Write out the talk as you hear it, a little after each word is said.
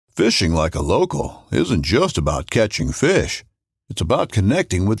Fishing like a local isn't just about catching fish. It's about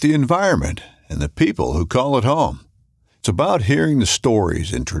connecting with the environment and the people who call it home. It's about hearing the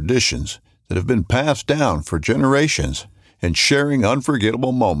stories and traditions that have been passed down for generations and sharing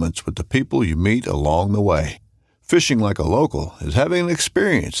unforgettable moments with the people you meet along the way. Fishing like a local is having an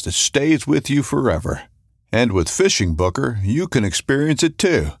experience that stays with you forever. And with Fishing Booker, you can experience it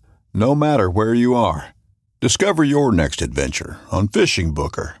too, no matter where you are. Discover your next adventure on Fishing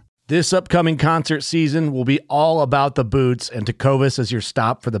Booker. This upcoming concert season will be all about the boots, and Tecovas is your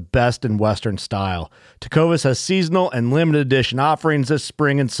stop for the best in Western style. Tecovas has seasonal and limited edition offerings this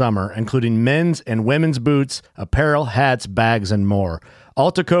spring and summer, including men's and women's boots, apparel, hats, bags, and more.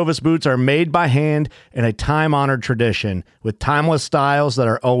 All Tecovas boots are made by hand in a time-honored tradition with timeless styles that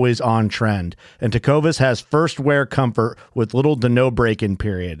are always on trend. And Tecovas has first wear comfort with little to no break-in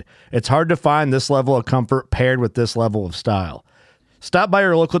period. It's hard to find this level of comfort paired with this level of style. Stop by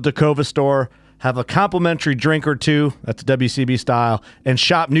your local Tecovas store, have a complimentary drink or two, that's WCB style, and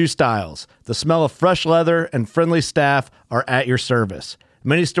shop new styles. The smell of fresh leather and friendly staff are at your service.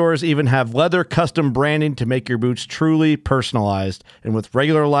 Many stores even have leather custom branding to make your boots truly personalized. And with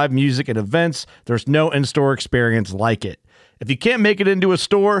regular live music and events, there's no in-store experience like it. If you can't make it into a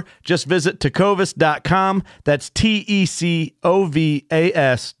store, just visit tecovas.com. That's TECOVAS.com.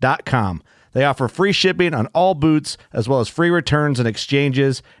 They offer free shipping on all boots, as well as free returns and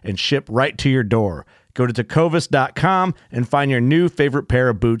exchanges, and ship right to your door. Go to tecovas.com and find your new favorite pair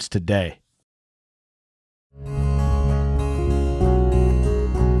of boots today.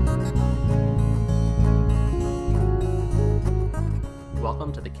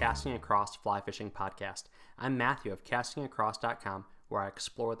 Welcome to the Casting Across Fly Fishing Podcast. I'm Matthew of castingacross.com, where I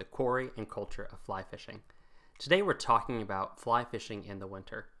explore the quarry and culture of fly fishing. Today we're talking about fly fishing in the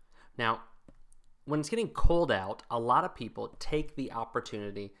winter. Now, when it's getting cold out, a lot of people take the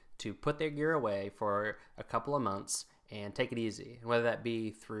opportunity to put their gear away for a couple of months and take it easy, whether that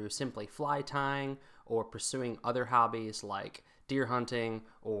be through simply fly tying or pursuing other hobbies like deer hunting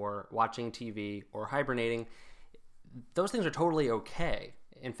or watching TV or hibernating. Those things are totally okay.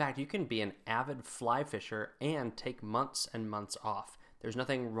 In fact, you can be an avid fly fisher and take months and months off. There's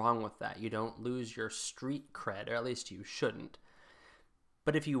nothing wrong with that. You don't lose your street cred, or at least you shouldn't.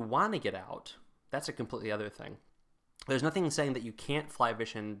 But if you want to get out, that's a completely other thing. There's nothing saying that you can't fly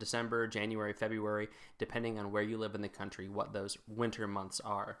fish in December, January, February, depending on where you live in the country, what those winter months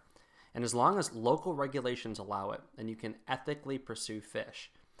are. And as long as local regulations allow it, and you can ethically pursue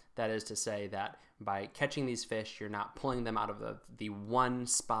fish, that is to say that by catching these fish, you're not pulling them out of the one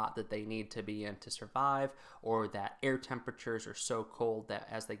spot that they need to be in to survive, or that air temperatures are so cold that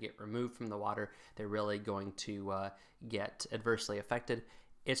as they get removed from the water, they're really going to get adversely affected.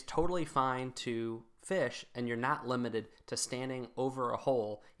 It's totally fine to fish, and you're not limited to standing over a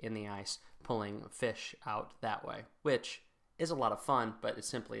hole in the ice pulling fish out that way, which is a lot of fun, but it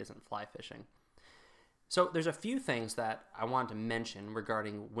simply isn't fly fishing. So there's a few things that I wanted to mention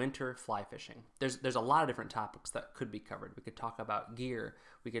regarding winter fly fishing. There's a lot of different topics that could be covered. We could talk about gear.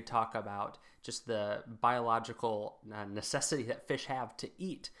 We could talk about just the biological necessity that fish have to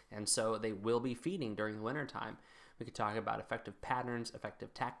eat, and so they will be feeding during the wintertime. We could talk about effective patterns,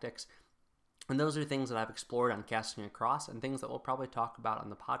 effective tactics, and those are things that I've explored on Casting Across and things that we'll probably talk about on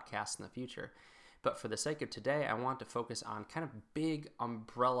the podcast in the future. But for the sake of today, I want to focus on kind of big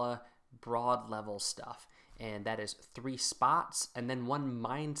umbrella, broad level stuff, and that is 3 spots and then 1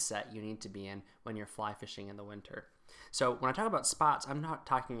 mindset you need to be in when you're fly fishing in the winter. So when I talk about spots, I'm not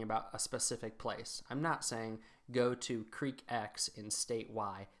talking about a specific place. I'm not saying go to Creek X in State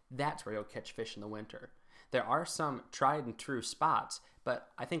Y. That's where you'll catch fish in the winter. There are some tried and true spots, but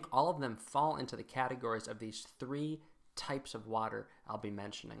I think all of them fall into the categories of these 3 types of water I'll be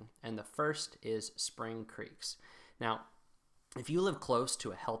mentioning. And the first is spring creeks. Now, if you live close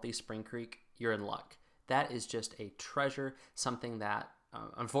to a healthy spring creek, you're in luck. That is just a treasure, something that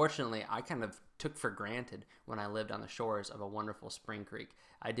unfortunately I kind of took for granted when I lived on the shores of a wonderful spring creek.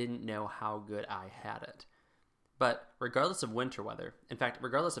 I didn't know how good I had it. But regardless of winter weather, in fact,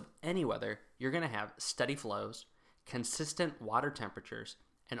 regardless of any weather, you're going to have steady flows, consistent water temperatures,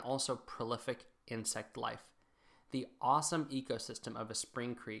 and also prolific insect life. The awesome ecosystem of a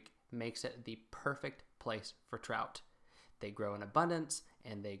spring creek makes it the perfect place for trout. They grow in abundance,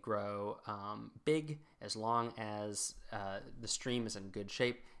 and they grow big as long as the stream is in good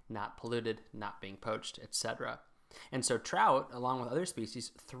shape, not polluted, not being poached, etc. And so trout, along with other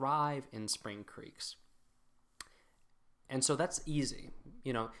species, thrive in spring creeks. And so that's easy.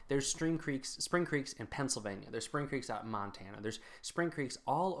 You know, there's spring creeks in Pennsylvania. There's spring creeks out in Montana. There's spring creeks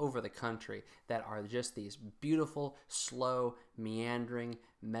all over the country that are just these beautiful, slow, meandering,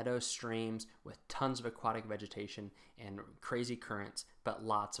 meadow streams with tons of aquatic vegetation and crazy currents, but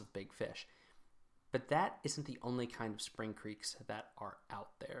lots of big fish. But that isn't the only kind of spring creeks that are out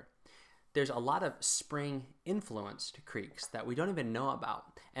there. There's a lot of spring-influenced creeks that we don't even know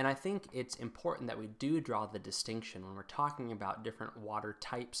about. And I think it's important that we do draw the distinction when we're talking about different water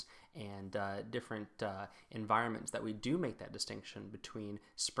types and different environments, that we do make that distinction between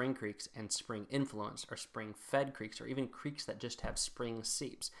spring creeks and spring-influenced or spring-fed creeks, or even creeks that just have spring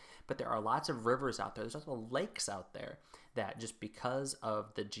seeps. But there are lots of rivers out there. There's also lakes out there that, just because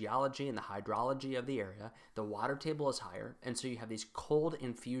of the geology and the hydrology of the area, the water table is higher, and so you have these cold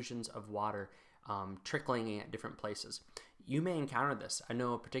infusions of water trickling in at different places. You may encounter this. I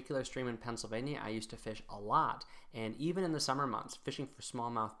know a particular stream in Pennsylvania I used to fish a lot, and even in the summer months, fishing for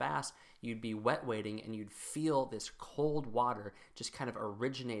smallmouth bass, you'd be wet wading and you'd feel this cold water just kind of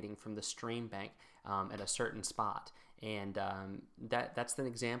originating from the stream bank at a certain spot. And that's an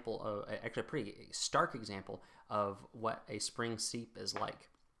example of, actually a pretty stark example of what a spring seep is like.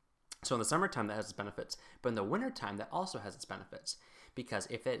 So in the summertime, that has its benefits, but in the wintertime, that also has its benefits, because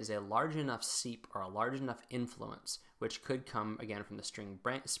if it is a large enough seep or a large enough influence, which could come, again, from the stream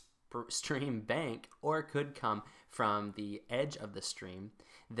bank, or it could come from the edge of the stream,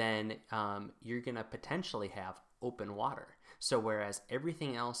 then you're going to potentially have open water. So whereas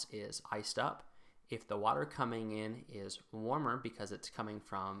everything else is iced up, if the water coming in is warmer because it's coming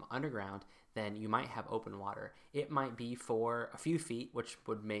from underground, then you might have open water. It might be for a few feet, which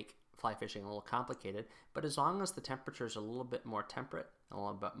would make fly fishing a little complicated, but as long as the temperature is a little bit more temperate, a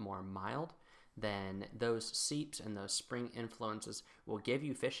little bit more mild, then those seeps and those spring influences will give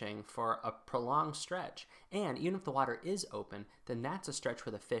you fishing for a prolonged stretch. And even if the water is open, then that's a stretch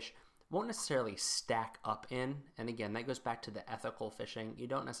where the fish won't necessarily stack up in. And again, that goes back to the ethical fishing. You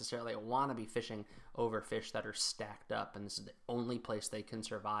don't necessarily want to be fishing over fish that are stacked up, and this is the only place they can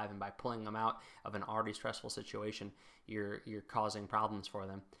survive, and by pulling them out of an already stressful situation, you're causing problems for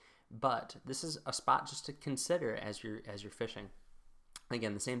them. But this is a spot just to consider as you're fishing.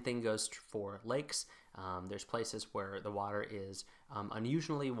 Again, the same thing goes for lakes. There's places where the water is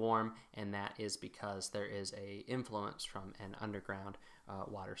unusually warm, and that is because there is a influence from an underground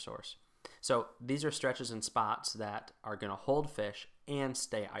water source. So these are stretches and spots that are going to hold fish and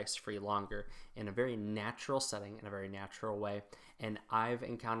stay ice-free longer in a very natural setting, in a very natural way. And I've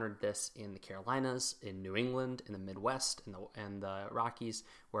encountered this in the Carolinas, in New England, in the Midwest, and the Rockies,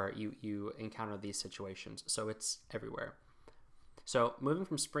 where you encounter these situations. So it's everywhere. So moving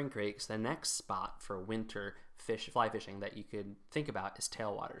from spring creeks, the next spot for winter fly fishing that you could think about is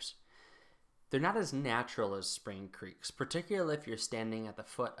tailwaters. They're not as natural as spring creeks, particularly if you're standing at the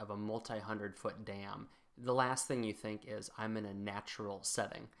foot of a multi-100-foot dam. The last thing you think is, I'm in a natural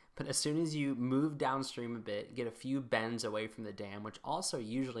setting. But as soon as you move downstream a bit, get a few bends away from the dam, which also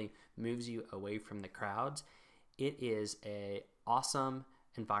usually moves you away from the crowds, it is an awesome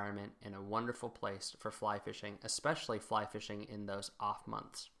environment and a wonderful place for fly fishing, especially fly fishing in those off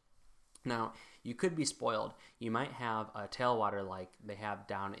months. Now, you could be spoiled. You might have a tailwater like they have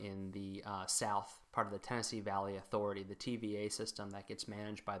down in the south part of the Tennessee Valley Authority, the TVA system that gets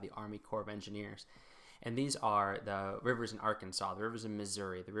managed by the Army Corps of Engineers. And these are the rivers in Arkansas, the rivers in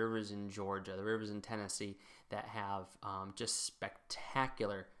Missouri, the rivers in Georgia, the rivers in Tennessee that have just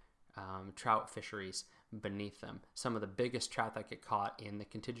spectacular trout fisheries beneath them. Some of the biggest trout that get caught in the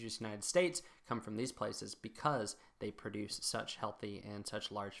contiguous United States come from these places because they produce such healthy and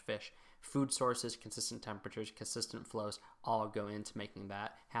such large fish. Food sources, consistent temperatures, consistent flows all go into making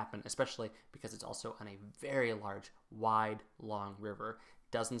that happen, especially because it's also on a very large, wide, long river.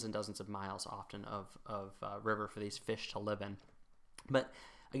 Dozens and dozens of miles often of river for these fish to live in. But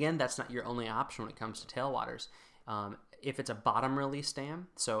again, that's not your only option when it comes to tailwaters. If it's a bottom release dam,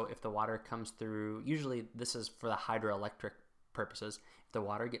 so if the water comes through, usually this is for the hydroelectric purposes, if the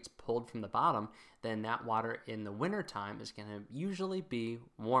water gets pulled from the bottom, then that water in the wintertime is going to usually be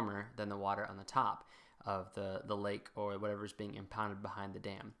warmer than the water on the top of the lake or whatever is being impounded behind the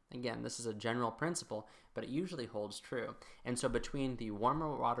dam. Again, this is a general principle, but it usually holds true. And so between the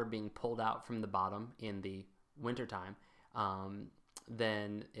warmer water being pulled out from the bottom in the wintertime,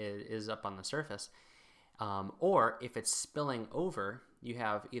 then it is up on the surface, or if it's spilling over, you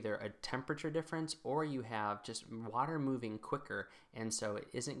have either a temperature difference or you have just water moving quicker, and so it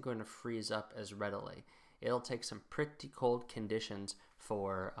isn't going to freeze up as readily. It'll take some pretty cold conditions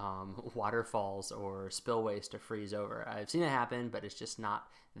for waterfalls or spillways to freeze over. I've seen it happen, but it's just not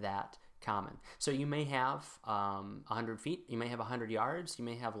that common. So you may have 100 feet, you may have 100 yards, you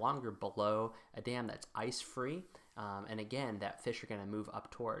may have longer below a dam that's ice-free, and again, that fish are going to move up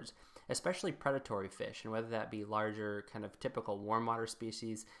towards. especially predatory fish, and whether that be larger kind of typical warm water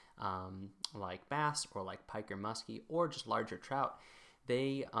species like bass or like pike or muskie, or just larger trout,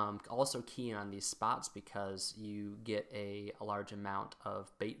 they also key in on these spots because you get a large amount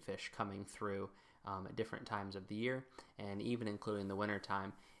of bait fish coming through at different times of the year, and even including the winter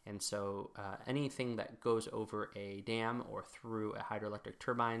time. And so anything that goes over a dam or through a hydroelectric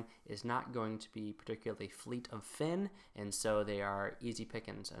turbine is not going to be particularly fleet of fin, and so they are easy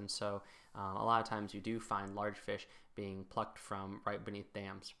pickings. And so a lot of times you do find large fish being plucked from right beneath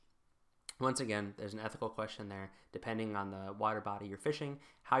dams. Once again, there's an ethical question there, depending on the water body you're fishing,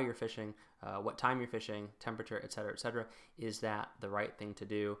 how you're fishing, what time you're fishing, temperature, etc., etc. Is that the right thing to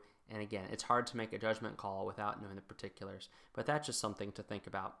do? And again, it's hard to make a judgment call without knowing the particulars, but that's just something to think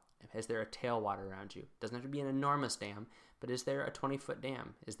about. Is there a tailwater around you? It doesn't have to be an enormous dam, but is there a 20-foot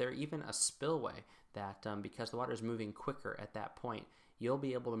dam? Is there even a spillway that, because the water is moving quicker at that point, you'll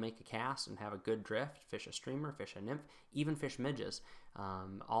be able to make a cast and have a good drift, fish a streamer, fish a nymph, even fish midges.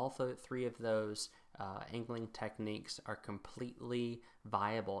 All three of those angling techniques are completely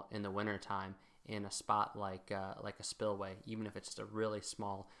viable in the wintertime in a spot like a spillway, even if it's just a really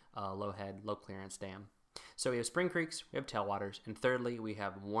small low head, low clearance dam. So we have spring creeks, we have tailwaters, and thirdly, we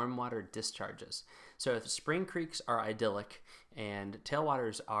have warm water discharges. So if spring creeks are idyllic and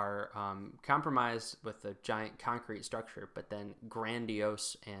tailwaters are compromised with a giant concrete structure, but then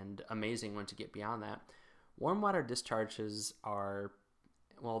grandiose and amazing once you get beyond that, warm water discharges are,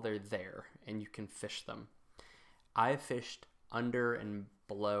 well, they're there and you can fish them. I've fished under and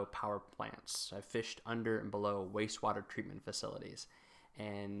below power plants. I've fished under and below wastewater treatment facilities.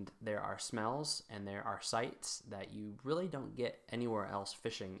 And there are smells and there are sights that you really don't get anywhere else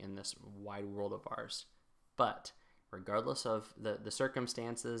fishing in this wide world of ours. But regardless of the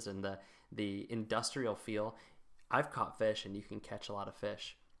circumstances and the industrial feel, I've caught fish and you can catch a lot of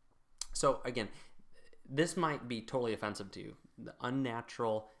fish. So again, this might be totally offensive to you. The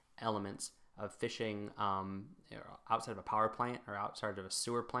unnatural elements of fishing outside of a power plant or outside of a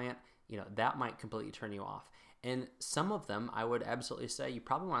sewer plant, that might completely turn you off. And some of them, I would absolutely say you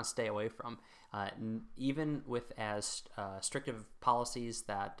probably want to stay away from. Even with as strict of policies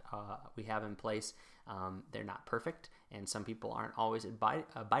that we have in place, they're not perfect, and some people aren't always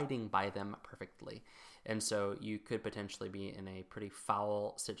abiding by them perfectly. And so you could potentially be in a pretty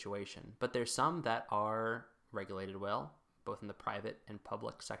foul situation. But there's some that are regulated well, both in the private and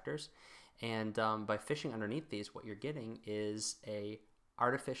public sectors. And by fishing underneath these, what you're getting is a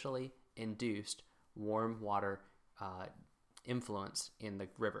artificially induced warm water influence in the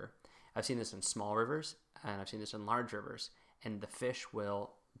river. I've seen this in small rivers and I've seen this in large rivers, and the fish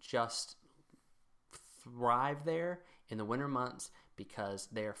will just thrive there in the winter months because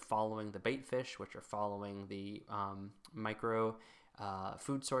they are following the bait fish, which are following the micro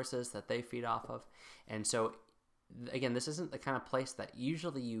food sources that they feed off of. And so again, this isn't the kind of place that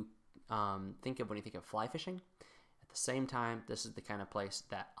usually you think of when you think of fly fishing. At the same time, this is the kind of place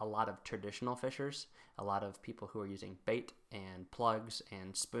that a lot of traditional fishers, a lot of people who are using bait and plugs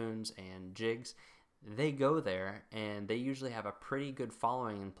and spoons and jigs, they go there and they usually have a pretty good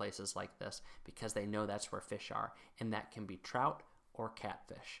following in places like this because they know that's where fish are. And that can be trout or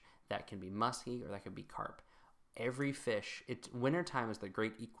catfish. That can be muskie or that could be carp. Every fish, wintertime is the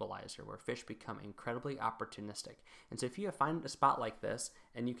great equalizer where fish become incredibly opportunistic. And so if you find a spot like this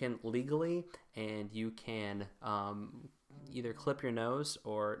and you can legally and you can either clip your nose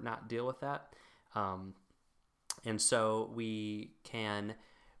or not deal with that. And so we can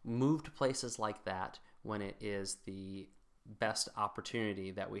move to places like that when it is the best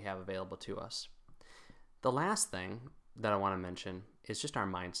opportunity that we have available to us. The last thing that I want to mention is just our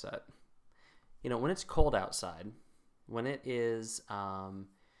mindset. When it's cold outside, when it is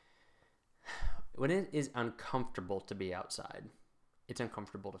uncomfortable to be outside, it's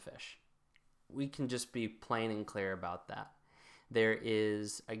uncomfortable to fish. We can just be plain and clear about that. There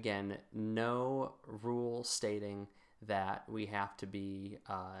is, again, no rule stating that we have to be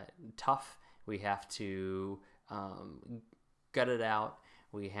tough, we have to gut it out,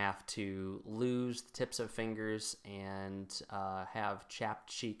 we have to lose the tips of fingers and have chapped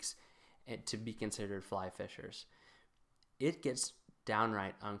cheeks to be considered fly fishers. It gets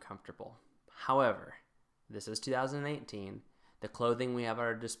downright uncomfortable. However, this is 2018. The clothing we have at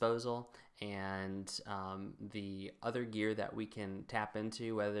our disposal and the other gear that we can tap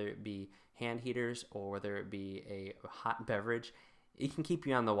into, whether it be hand heaters or whether it be a hot beverage, it can keep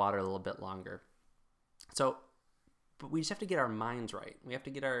you on the water a little bit longer. So, but we just have to get our minds right. We have to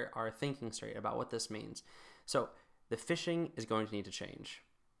get our thinking straight about what this means. So the fishing is going to need to change.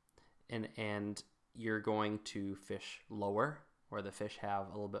 And you're going to fish lower where the fish have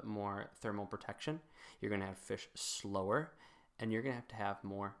a little bit more thermal protection. You're going to have fish slower, and you're going to have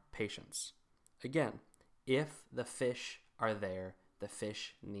more patience. Again, if the fish are there, the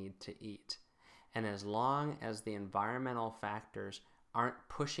fish need to eat. And as long as the environmental factors aren't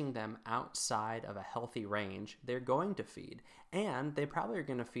pushing them outside of a healthy range, they're going to feed. And they probably are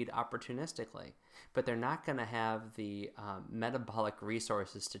going to feed opportunistically, but they're not going to have the metabolic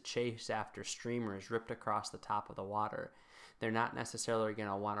resources to chase after streamers ripped across the top of the water. They're not necessarily going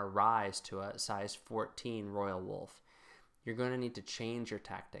to want to rise to a size 14 royal wolf. You're going to need to change your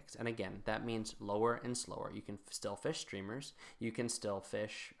tactics. And again, that means lower and slower. You can still fish streamers. You can still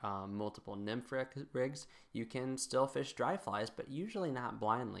fish multiple nymph rigs. You can still fish dry flies, but usually not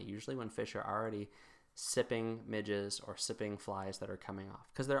blindly. Usually when fish are already sipping midges or sipping flies that are coming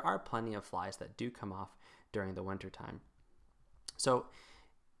off. Because there are plenty of flies that do come off during the wintertime. So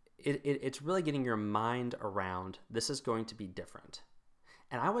it's really getting your mind around this is going to be different.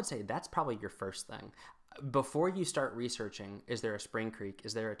 And I would say that's probably your first thing. Before you start researching, is there a spring creek?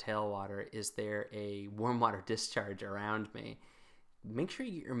 Is there a tailwater? Is there a warm water discharge around me? Make sure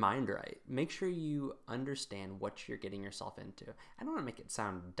you get your mind right. Make sure you understand what you're getting yourself into. I don't want to make it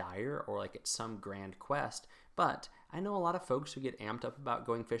sound dire or like it's some grand quest, but I know a lot of folks who get amped up about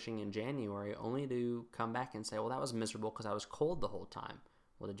going fishing in January only to come back and say, well, that was miserable because I was cold the whole time.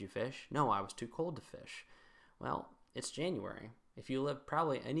 Well, did you fish? No, I was too cold to fish. Well, it's January. If you live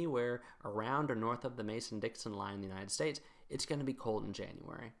probably anywhere around or north of the Mason-Dixon line in the United States, it's going to be cold in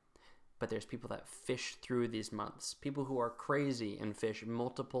January. But there's people that fish through these months, people who are crazy and fish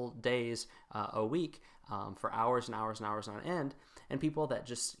multiple days a week for hours and hours and hours on end, and people that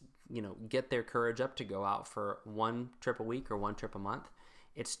just get their courage up to go out for one trip a week or one trip a month.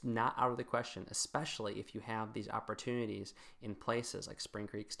 It's not out of the question, especially if you have these opportunities in places like spring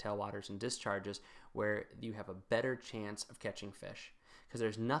creeks, tailwaters, and discharges where you have a better chance of catching fish. Because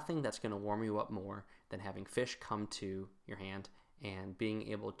there's nothing that's going to warm you up more than having fish come to your hand and being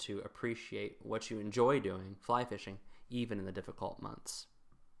able to appreciate what you enjoy doing, fly fishing, even in the difficult months.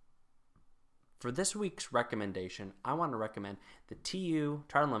 For this week's recommendation, I want to recommend the TU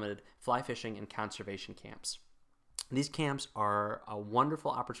Trout Unlimited Fly Fishing and Conservation Camps. These camps are a wonderful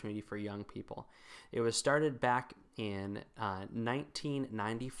opportunity for young people. It was started back in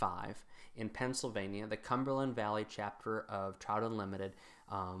 1995 in Pennsylvania. The Cumberland Valley chapter of Trout Unlimited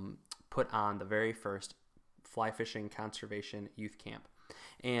put on the very first fly fishing conservation youth camp.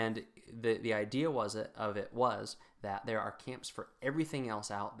 And the idea was that there are camps for everything else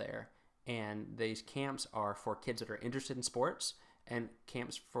out there. And these camps are for kids that are interested in sports, and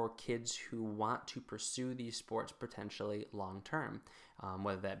camps for kids who want to pursue these sports potentially long term,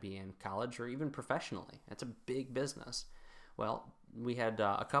 whether that be in college or even professionally. That's a big business. Well, we had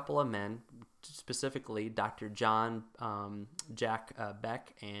a couple of men, specifically Dr. John Jack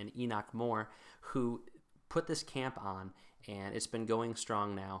Beck and Enoch Moore, who put this camp on, and it's been going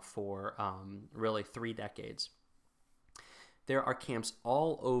strong now for really 3 decades. There are camps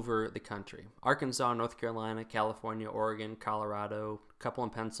all over the country. Arkansas, North Carolina, California, Oregon, Colorado, a couple in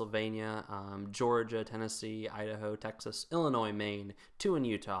Pennsylvania, Georgia, Tennessee, Idaho, Texas, Illinois, Maine, 2 in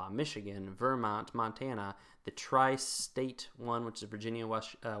Utah, Michigan, Vermont, Montana, the tri-state one, which is Virginia,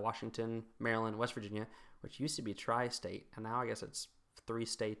 Washington, Maryland, West Virginia, which used to be tri-state, and now I guess it's 3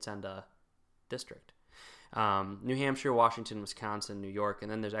 states and a district. New Hampshire, Washington, Wisconsin, New York, and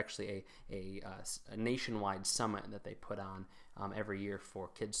then there's actually a nationwide summit that they put on every year for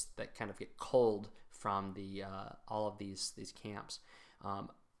kids that kind of get cold from all of these camps.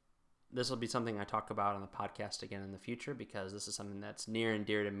 This will be something I talk about on the podcast again in the future, because this is something that's near and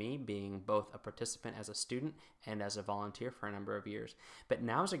dear to me, being both a participant as a student and as a volunteer for a number of years. But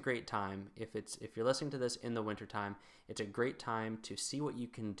now is a great time, if you're listening to this in the wintertime, it's a great time to see what you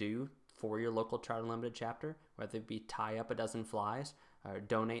can do for your local Trout Unlimited chapter, whether it be tie up a dozen flies, or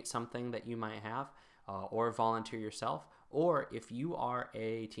donate something that you might have, or volunteer yourself. Or if you are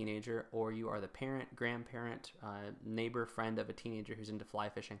a teenager, or you are the parent, grandparent, neighbor, friend of a teenager who's into fly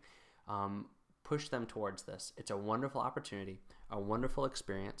fishing, push them towards this. It's a wonderful opportunity, a wonderful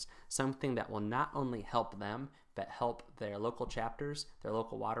experience, something that will not only help them, but help their local chapters, their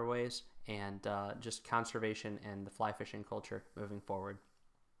local waterways, and just conservation and the fly fishing culture moving forward.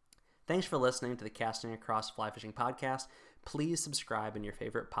 Thanks for listening to the Casting Across Fly Fishing Podcast. Please subscribe in your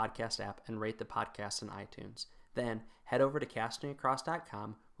favorite podcast app and rate the podcast in iTunes. Then head over to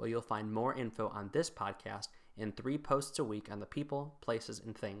castingacross.com, where you'll find more info on this podcast and 3 posts a week on the people, places,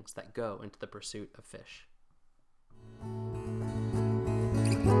 and things that go into the pursuit of fish.